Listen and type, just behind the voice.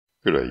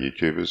G'day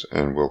YouTubers,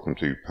 and welcome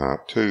to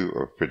part 2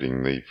 of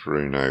fitting the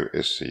Furuno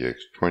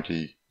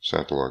SCX-20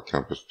 satellite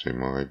compass to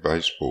my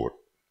baseboard.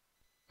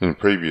 In a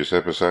previous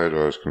episode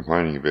I was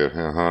complaining about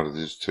how hard it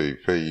is to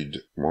feed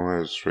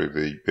wires through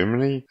the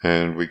bimini,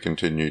 and we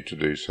continue to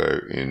do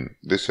so in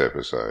this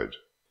episode.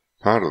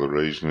 Part of the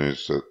reason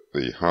is that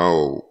the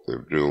hole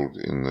they've drilled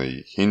in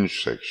the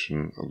hinge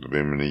section of the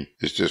bimini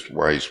is just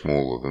way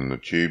smaller than the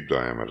tube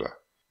diameter,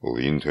 or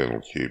the internal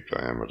tube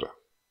diameter.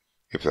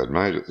 If they'd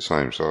made it the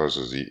same size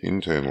as the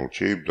internal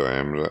tube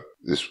diameter,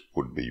 this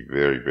would be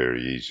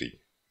very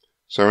easy.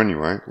 So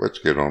anyway, let's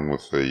get on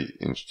with the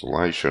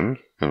installation,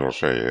 and I'll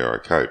show you how I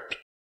coped.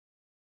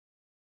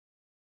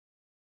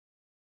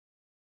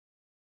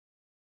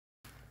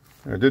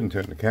 I didn't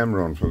turn the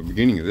camera on for the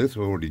beginning of this.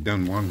 I've already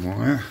done one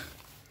wire.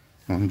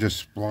 I'm just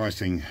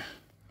splicing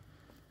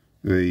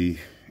the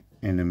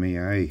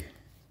NMEA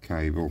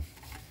cable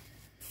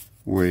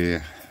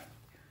where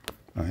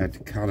I had to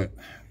cut it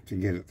to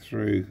get it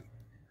through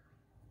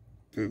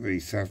to the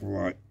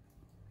satellite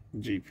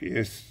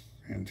GPS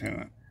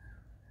antenna.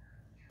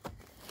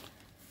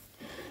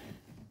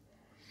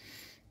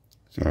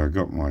 So I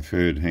got my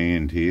third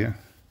hand here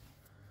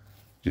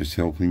just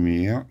helping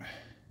me out.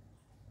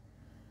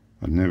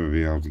 I'd never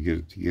be able to get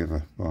it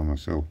together by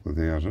myself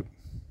without it.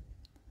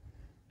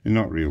 They're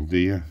not real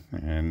dear,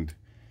 and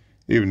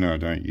even though I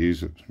don't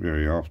use it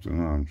very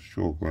often, I'm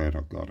sure glad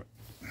I got it.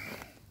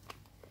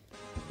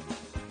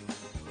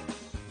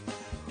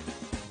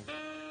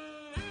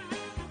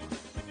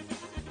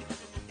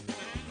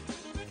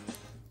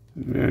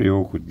 It's very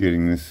awkward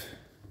getting this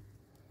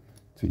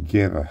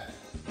together.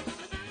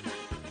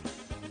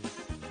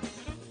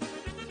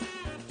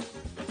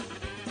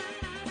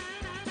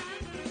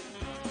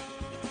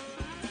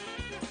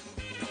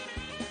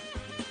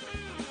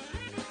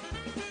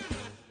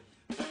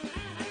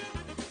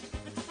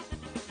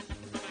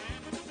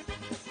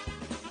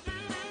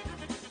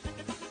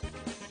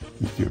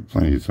 Just give it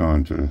plenty of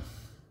time to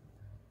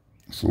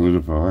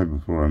solidify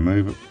before I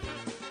move it.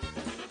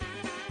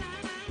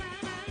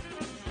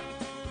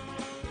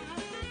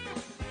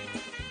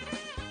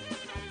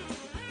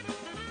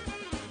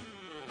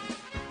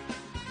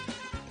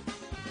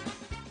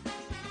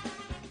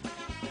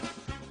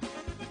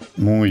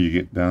 The more you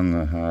get done,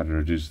 the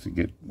harder it is to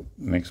get the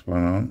next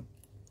one on,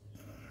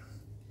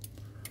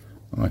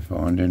 I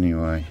find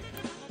anyway.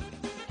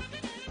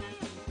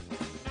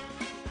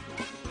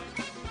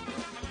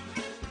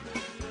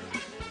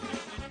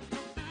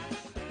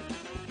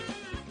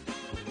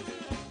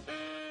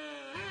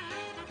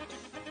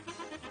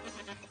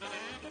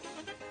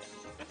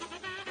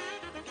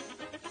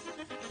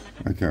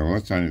 Okay, well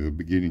that's only the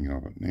beginning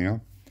of it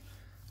now.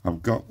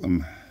 I've got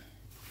them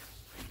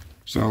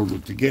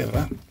soldered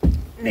together.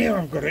 Now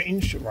I've got to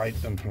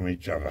insulate them from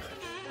each other.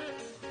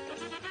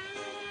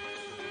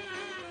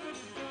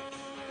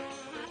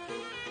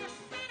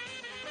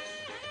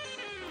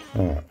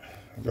 Alright,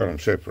 I've got them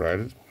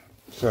separated.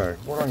 So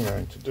what I'm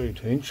going to do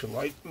to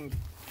insulate them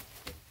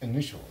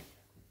initially,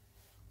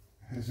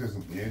 this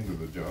isn't the end of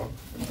the job,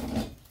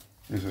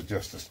 this is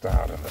just the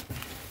start of it.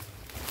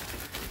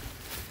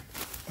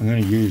 I'm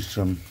going to use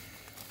some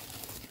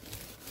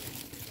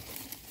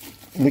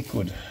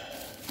liquid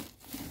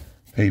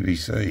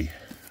PVC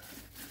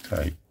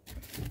tape,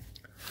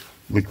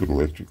 liquid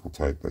electrical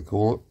tape they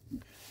call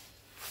it,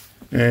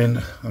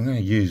 and I'm going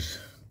to use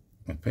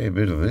a fair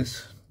bit of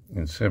this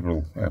in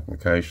several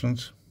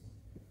applications.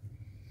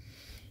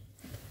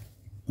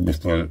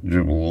 Just let it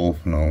dribble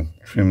off and I'll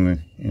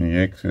trim any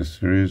excess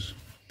there is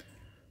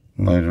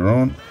later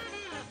on.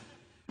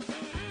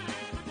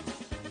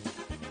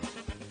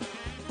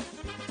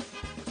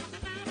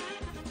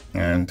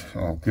 And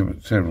I'll give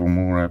it several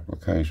more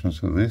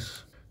applications of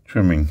this,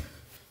 trimming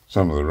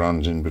some of the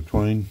runs in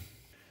between.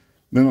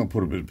 Then I'll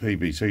put a bit of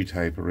PVC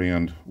tape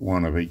around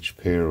one of each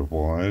pair of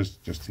wires,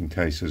 just in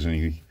case there's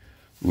any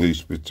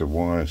loose bits of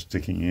wire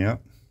sticking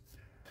out.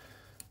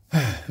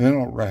 Then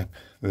I'll wrap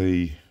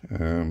the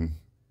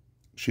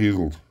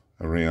shield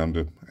around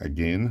it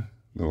again,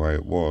 the way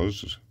it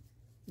was,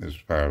 as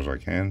far as I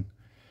can.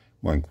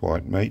 Won't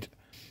quite meet.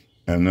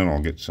 And then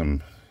I'll get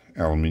some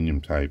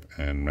aluminium tape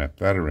and wrap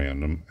that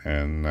around them,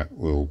 and that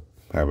will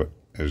have it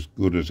as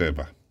good as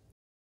ever.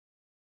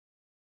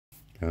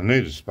 And I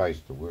need a space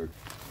to work.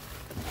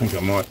 I think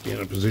I might be in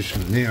a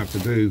position now to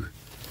do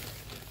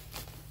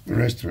the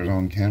rest of it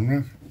on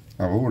camera.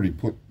 I've already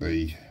put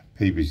the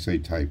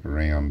PVC tape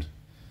around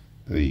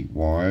the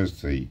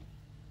wires, the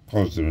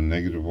positive and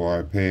negative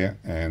wire pair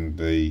and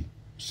the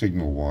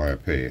signal wire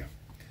pair.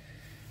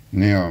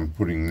 Now I'm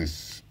putting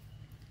this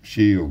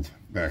shield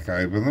back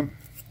over them,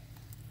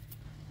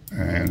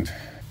 and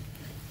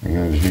I'm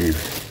going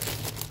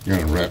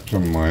to wrap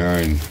some of my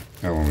own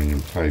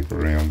aluminium tape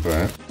around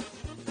that.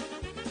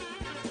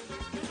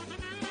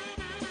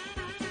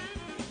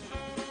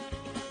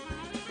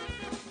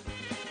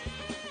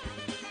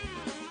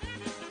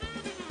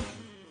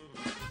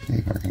 See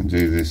if I can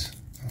do this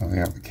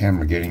without the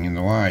camera getting in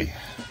the way.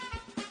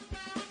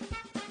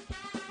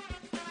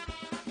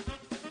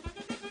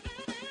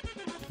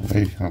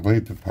 I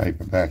leave the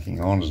paper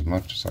backing on as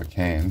much as I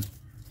can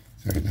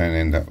so you don't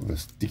end up with a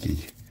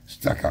sticky,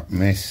 stuck up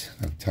mess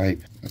of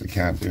tape that I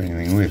can't do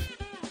anything with.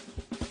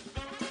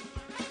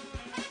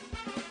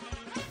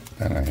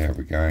 Don't know how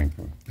we're going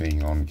for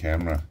being on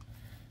camera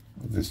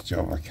with this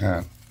job. I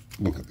can't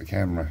look at the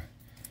camera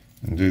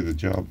and do the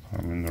job.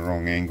 I'm in the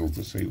wrong angle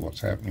to see what's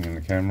happening in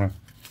the camera.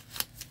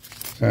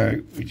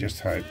 So we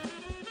just hope.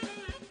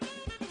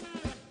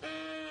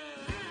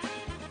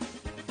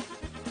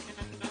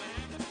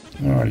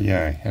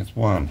 Rightio, that's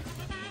one.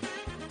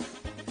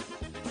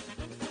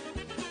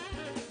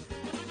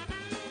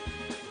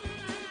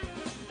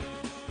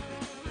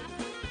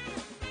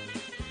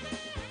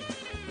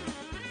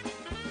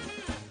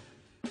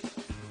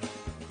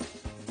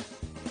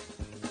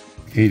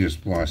 Key to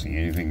splicing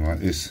anything like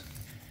this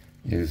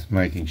is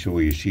making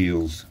sure your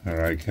shields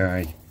are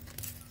okay,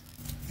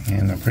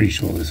 and I'm pretty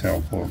sure this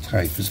alfoil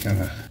tape is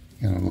gonna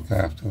look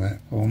after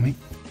that for me.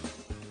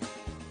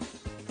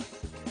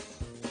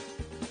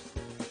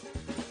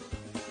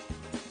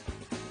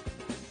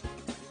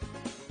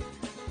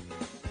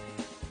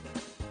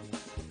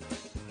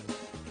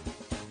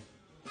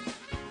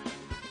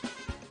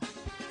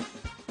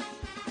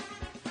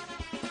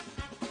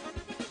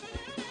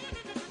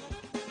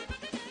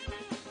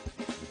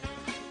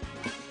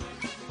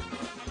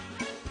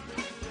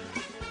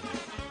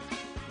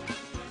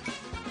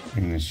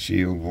 Bring this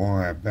shield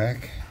wire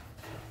back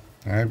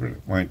over it.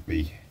 It won't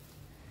be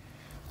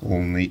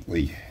all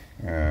neatly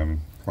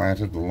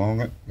plaited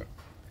along it, but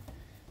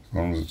as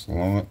long as it's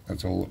along it,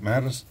 that's all that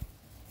matters.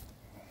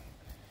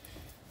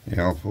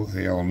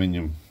 The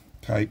aluminium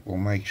tape will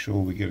make sure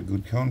we get a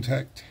good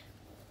contact.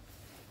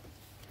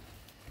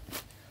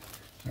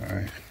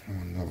 So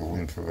another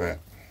length of that.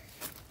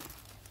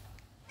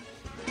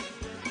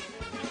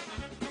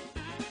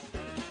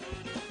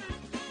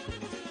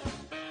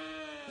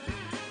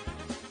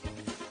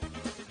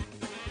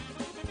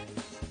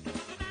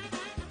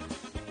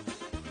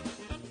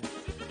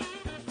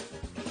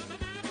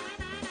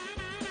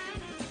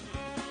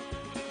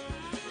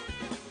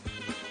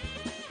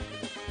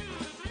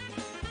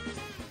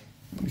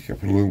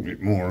 Up a little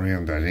bit more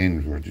around that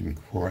end where it didn't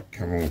quite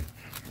come off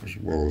as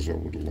well as I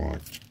would have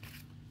liked.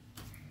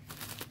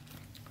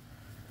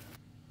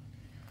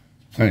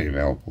 Plenty of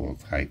alfoil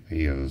tape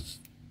here, there's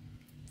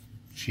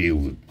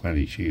shielded,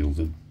 plenty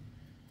shielded.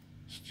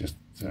 It's just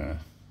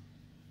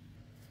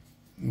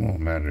more a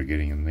matter of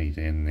getting a neat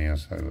end now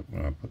so that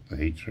when I put the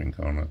heat shrink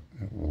on it,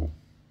 it will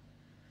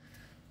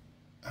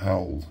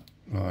hold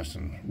nice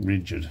and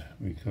rigid,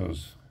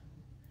 because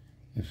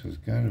if there's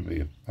going to be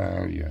a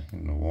failure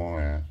in the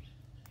wire,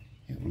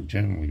 it will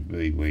generally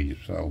be where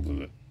you've soldered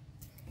it.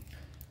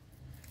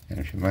 And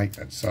if you make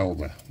that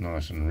solder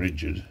nice and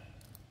rigid,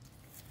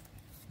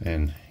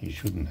 then you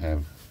shouldn't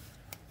have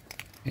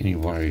any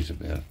worries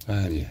about a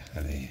failure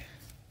there.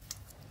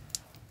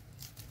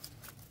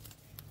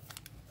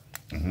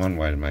 And one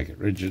way to make it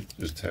rigid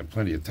is to have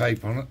plenty of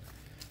tape on it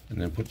and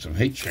then put some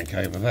heat shrink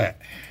over that.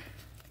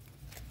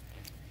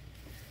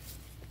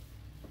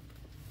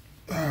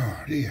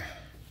 Oh dear.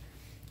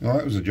 Well,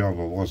 that was a job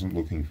I wasn't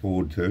looking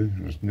forward to.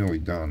 It was nearly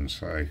done,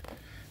 so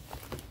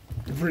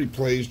I'm pretty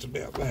pleased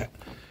about that.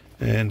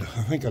 And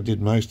I think I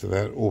did most of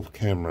that off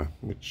camera,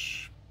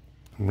 which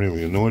I'm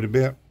really annoyed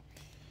about.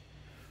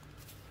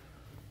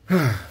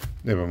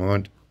 Never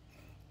mind.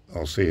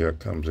 I'll see how it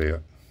comes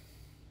out.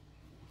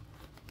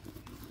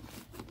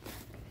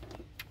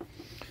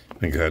 I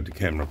think I had the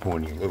camera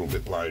pointing a little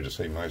bit low to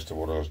see most of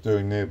what I was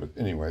doing there, but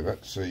anyway,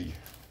 that's the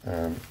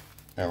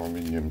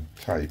aluminium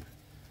tape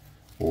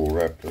all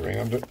wrapped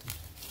around it.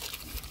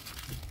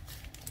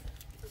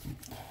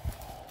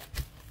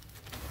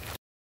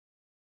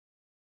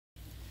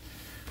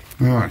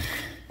 Right.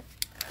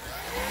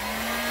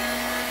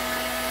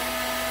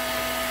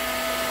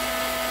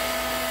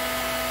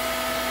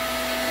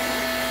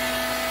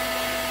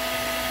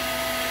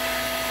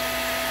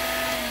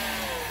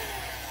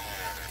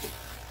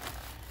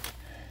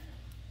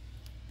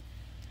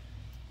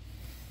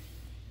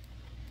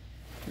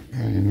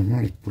 And I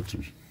might have put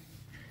some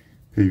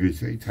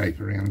PVC tape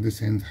around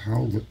this end to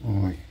hold it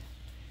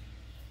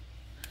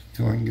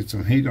till I can get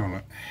some heat on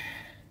it.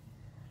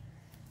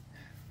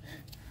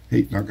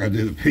 Heat's not going to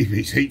do the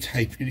PVC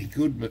tape any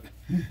good, but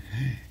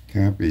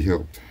can't be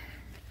helped.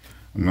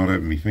 I'm not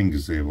having my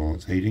fingers there while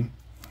it's heating.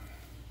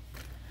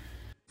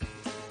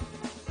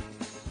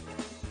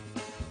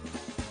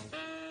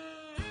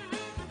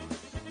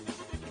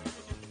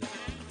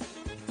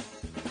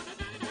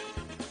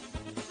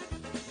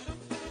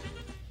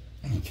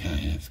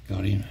 Okay, that's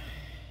got him.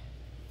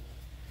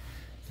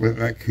 Let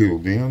that cool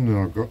down, and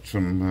I've got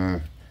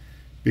some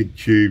big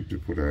tube to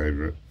put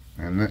over it,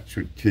 and that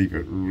should keep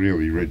it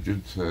really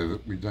rigid so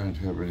that we don't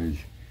have any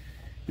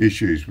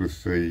issues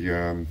with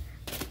the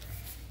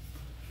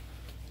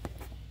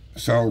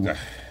solder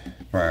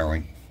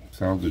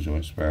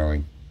joints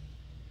failing.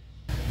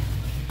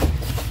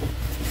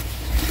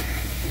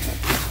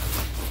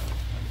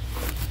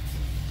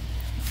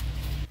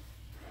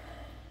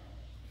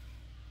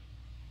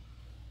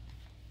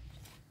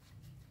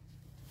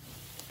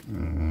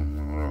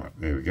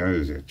 go,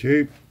 there's our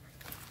tube.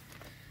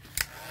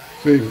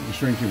 See if we can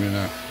shrink him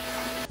enough.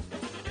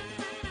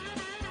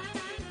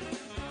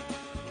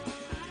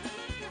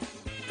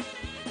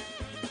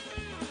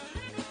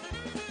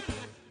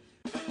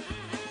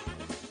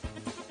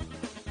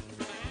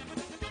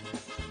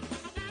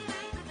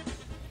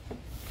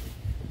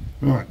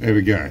 Right, there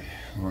we go.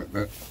 Like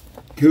that.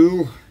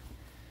 Cool.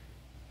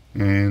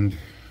 And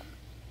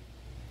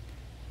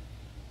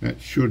that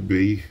should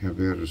be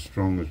about as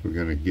strong as we're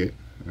going to get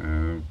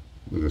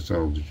with a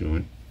solder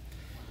joint.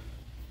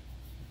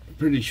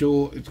 Pretty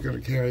sure it's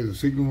going to carry the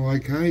signal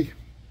okay.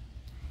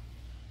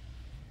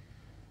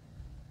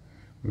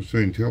 We'll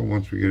soon tell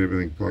once we get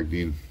everything plugged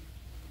in.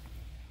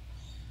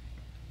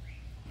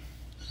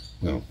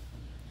 Well,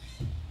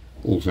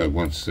 also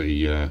once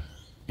the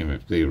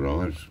MFD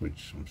arrives,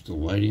 which I'm still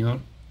waiting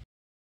on.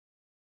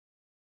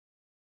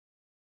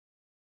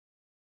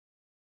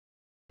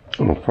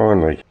 And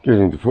finally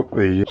getting to put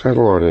the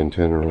satellite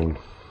antenna on.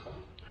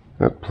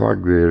 That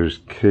plug there is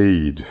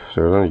keyed,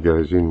 so it only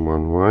goes in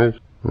one way,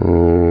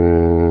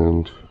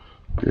 and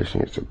I'm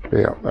guessing it's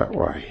about that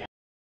way.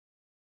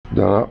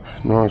 Done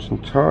up nice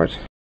and tight.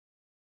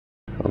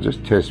 I'll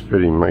just test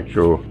fitting, make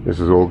sure this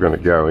is all going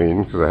to go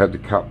in, because I had to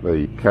cut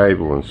the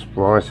cable and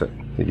splice it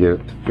to get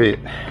it to fit.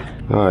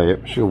 Oh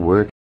yep, she'll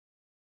work.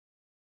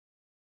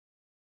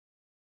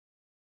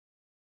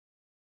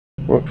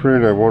 What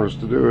Furuno wants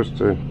us to do is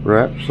to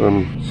wrap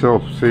some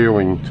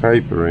self-sealing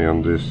tape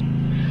around this.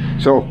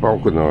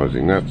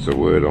 Self-vulcanizing, that's the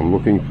word I'm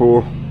looking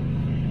for.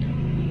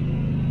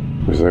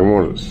 Because they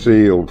want it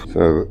sealed so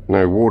that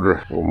no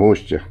water or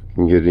moisture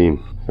can get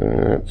in. So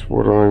that's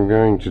what I'm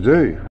going to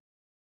do.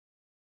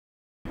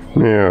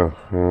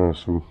 Now,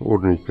 some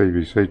ordinary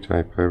PVC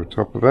tape over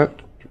top of that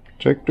to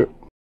protect it.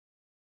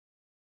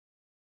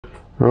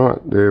 Right,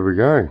 there we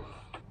go.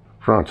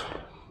 Front.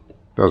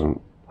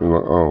 Doesn't,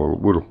 oh,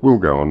 it will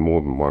go on more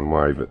than one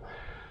way, but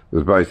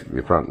there's basically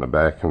the front and the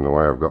back, and the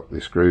way I've got the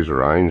screws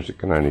arranged, it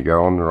can only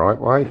go on the right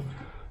way.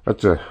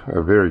 That's a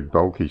very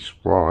bulky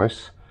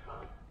splice,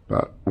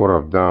 but what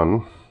I've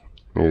done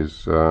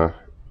is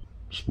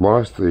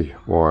splice the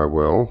wire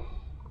well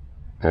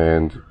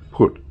and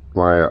put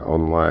layer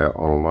on layer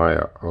on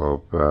layer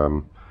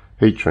of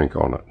heat shrink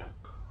on it.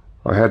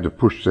 I had to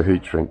push the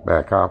heat shrink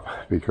back up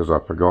because I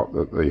forgot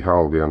that the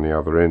hole down the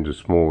other end is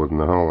smaller than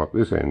the hole up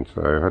this end,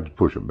 so I had to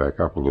push it back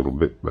up a little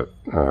bit, but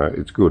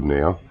it's good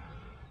now,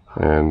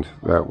 and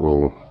that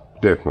will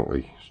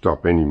definitely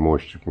stop any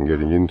moisture from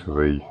getting into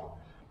the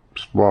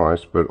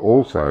splice, but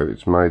also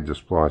it's made the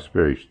splice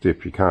very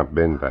stiff. You can't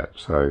bend that,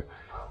 so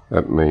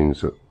that means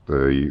that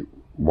the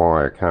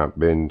wire can't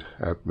bend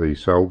at the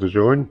solder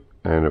joint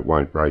and it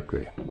won't break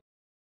there.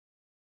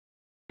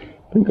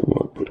 I think I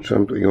might put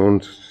something on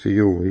to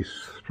seal these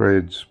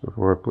threads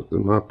before I put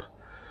them up,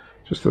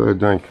 just so they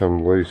don't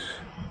come loose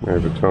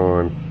over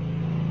time.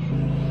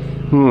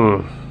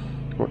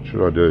 What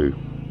should I do?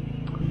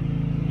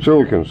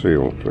 Silicone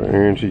seal for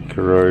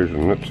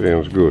anti-corrosion, that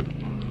sounds good.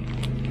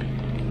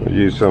 I'll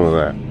use some of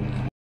that.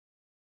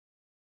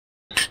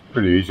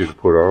 Pretty easy to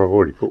put on. I've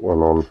already put one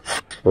on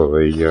for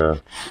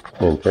the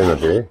antenna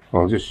there.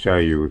 I'll just show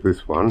you with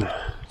this one.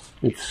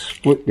 It's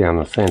split down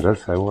the centre,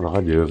 so what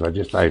I do is I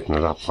just open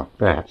it up like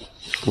that,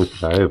 flip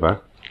it over,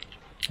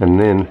 and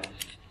then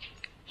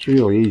it's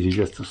really easy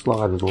just to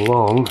slide it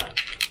along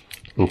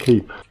and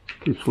keep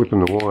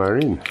slipping the wire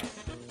in.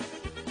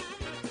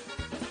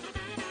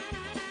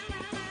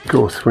 Of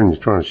course, when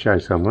you're trying to show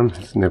someone,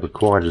 it's never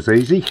quite as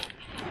easy,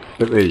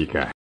 but there you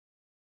go.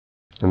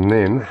 And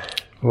then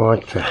I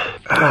like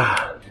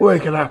to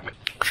work it up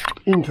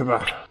into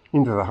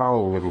the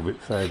hole a little bit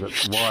so that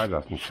the wire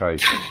doesn't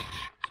chafe.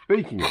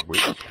 Speaking of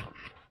which,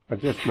 I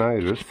just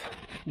noticed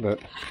that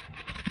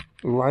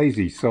the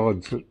lazy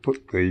sods that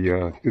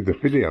did the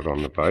fit out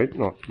on the boat,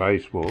 not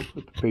baseball,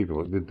 but the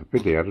people that did the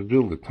fit out, had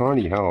drilled a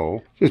tiny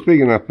hole just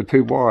big enough for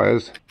 2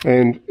 wires,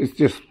 and it's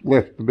just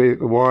left the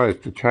wires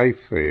to chafe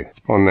there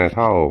on that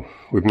hole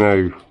with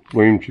no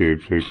loom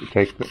tube to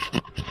protect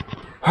it.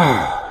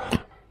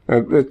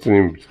 That's an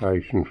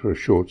invitation for a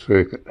short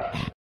circuit.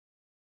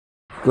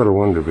 Got to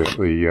wonder about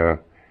the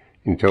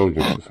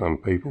intelligence of some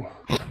people.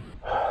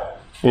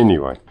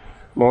 Anyway,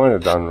 mine are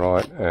done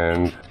right,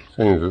 and as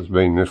soon as it's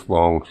been this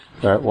long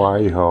that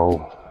way,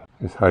 I'll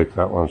just hope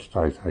that one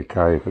stays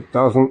okay. If it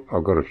doesn't,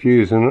 I've got a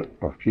fuse in it.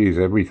 I fuse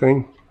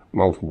everything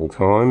multiple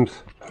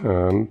times.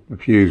 The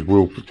fuse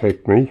will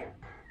protect me,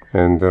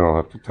 and then I'll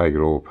have to take it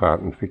all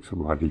apart and fix the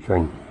bloody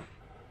thing.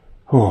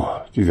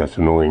 Oh, gee, that's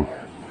annoying.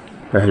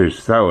 That is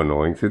so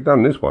annoying. So they've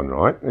done this one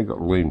right. They've got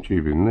the loom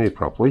tube in there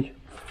properly.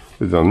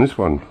 They've done this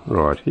one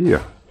right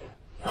here.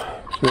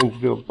 So to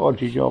do a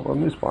bodgy job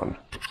on this one.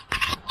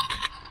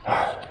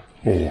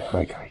 Yeah,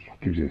 okay,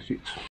 gives you a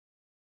 6.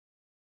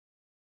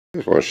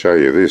 If I show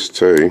you this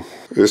too,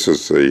 this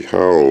is the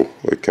hole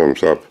that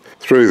comes up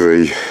through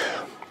the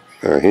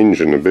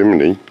hinge and the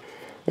bimini,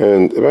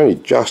 and they've only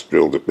just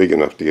drilled it big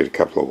enough to get a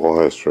couple of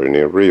wires through.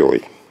 Now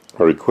really,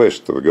 I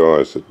request to the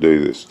guys that do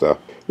this stuff,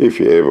 if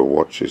you ever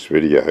watch this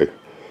video,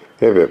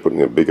 how about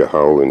putting a bigger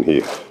hole in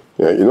here?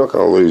 Now, you're not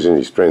going to lose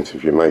any strength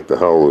if you make the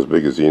hole as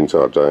big as the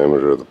inside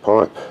diameter of the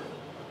pipe.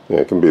 Now,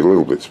 it can be a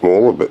little bit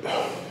smaller, but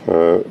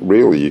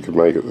really you could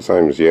make it the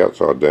same as the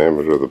outside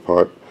diameter of the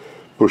pipe,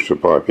 push the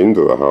pipe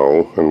into the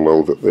hole and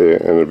weld it there,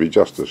 and it'd be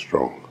just as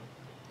strong.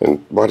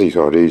 And bloody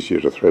sight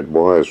easier to thread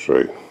wires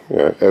through.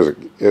 As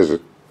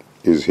it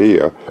is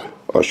here,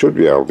 I should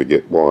be able to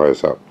get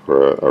wires up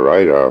for a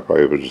radar if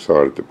I ever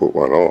decided to put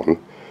one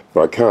on,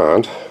 but I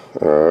can't.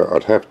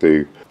 I'd have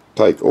to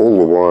take all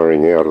the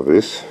wiring out of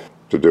this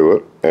to do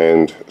it,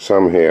 and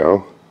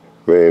somehow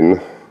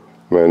then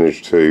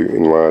manage to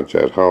enlarge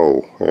that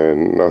hole.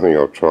 And nothing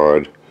I've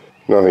tried,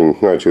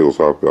 no tools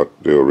I've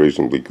got do a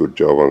reasonably good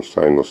job on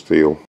stainless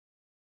steel.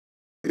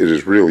 It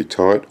is really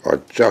tight. I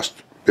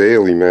just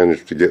barely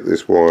managed to get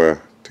this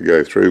wire to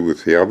go through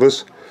with the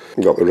others.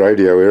 I've got the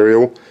radio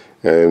aerial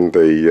and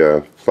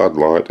the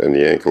floodlight and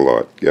the anchor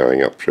light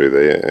going up through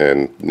there,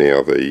 and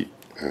now the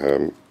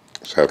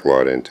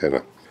satellite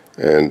antenna.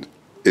 And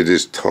it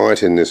is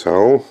tight in this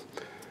hole.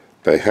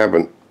 They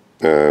haven't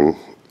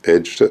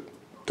edged it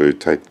to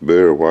take the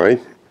burr away,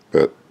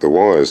 but the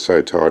wire is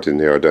so tight in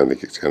there I don't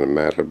think it's going to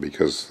matter,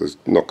 because it's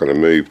not going to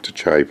move to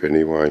chafe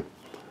anyway.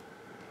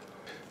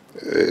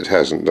 It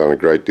hasn't done a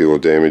great deal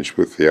of damage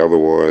with the other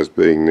wires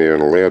being there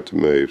and allowed to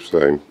move,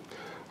 so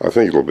I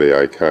think it'll be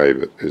okay,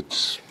 but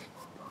it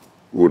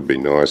would be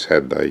nice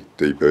had they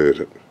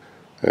deburred it.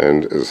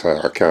 And as I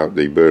say, I can't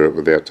deburr it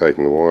without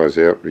taking the wires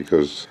out,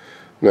 because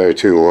no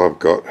tool I've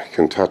got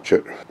can touch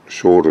it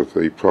short of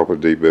the proper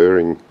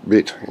deburring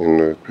bit in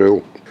the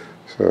drill.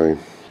 So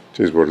it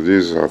is what it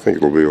is. I think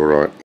it'll be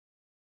alright.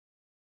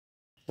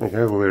 Okay,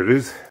 well there it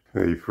is,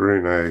 the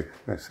Furuno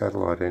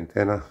satellite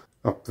antenna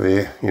up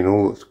there in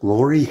all its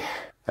glory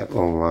at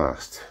long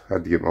last. I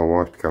had to get my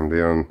wife to come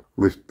down,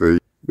 lift the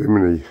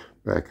bimini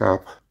back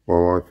up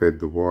while I fed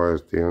the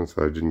wires down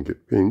so I didn't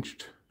get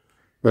pinched.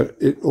 But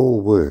it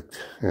all worked,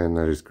 and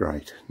that is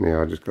great.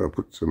 Now I just got to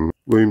put some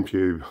loom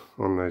tube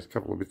on those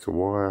couple of bits of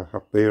wire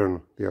up there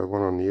and the other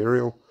one on the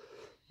aerial,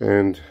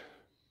 and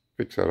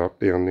fix that up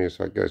down there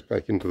so it goes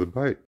back into the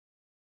boat.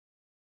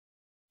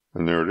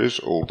 And there it is,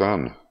 all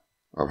done.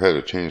 I've had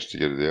a chance to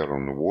get it out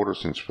on the water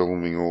since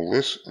filming all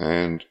this,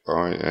 and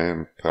I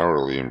am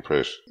thoroughly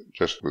impressed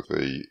just with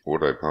the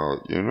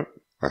autopilot unit.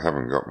 I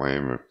haven't got my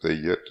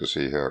MFD yet to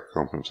see how it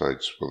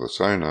compensates for the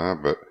sonar,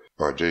 but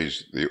by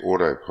geez, the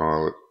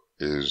autopilot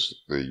is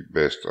the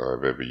best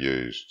I've ever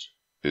used.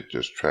 It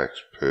just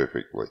tracks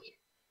perfectly.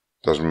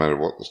 Doesn't matter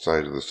what the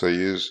state of the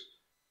sea is,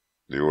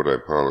 the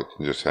autopilot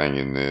can just hang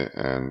in there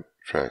and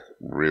track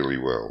really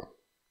well.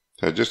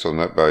 So just on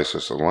that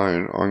basis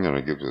alone, I'm going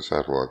to give the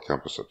satellite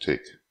compass a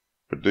tick.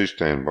 But do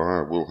stand by,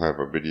 I will have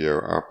a video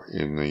up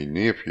in the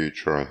near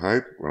future, I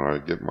hope. When I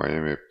get my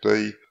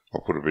MFD,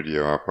 I'll put a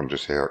video up on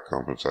just how it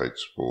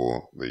compensates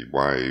for the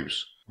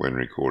waves when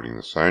recording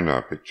the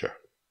sonar picture.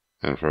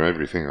 And from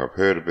everything I've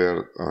heard about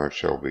it, I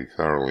shall be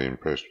thoroughly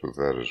impressed with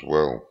that as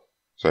well.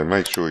 So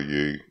make sure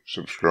you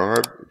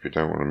subscribe if you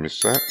don't want to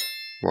miss that.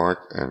 Like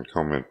and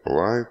comment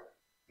below.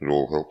 It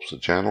all helps the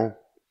channel.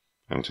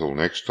 Until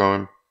next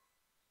time,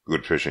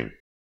 good fishing.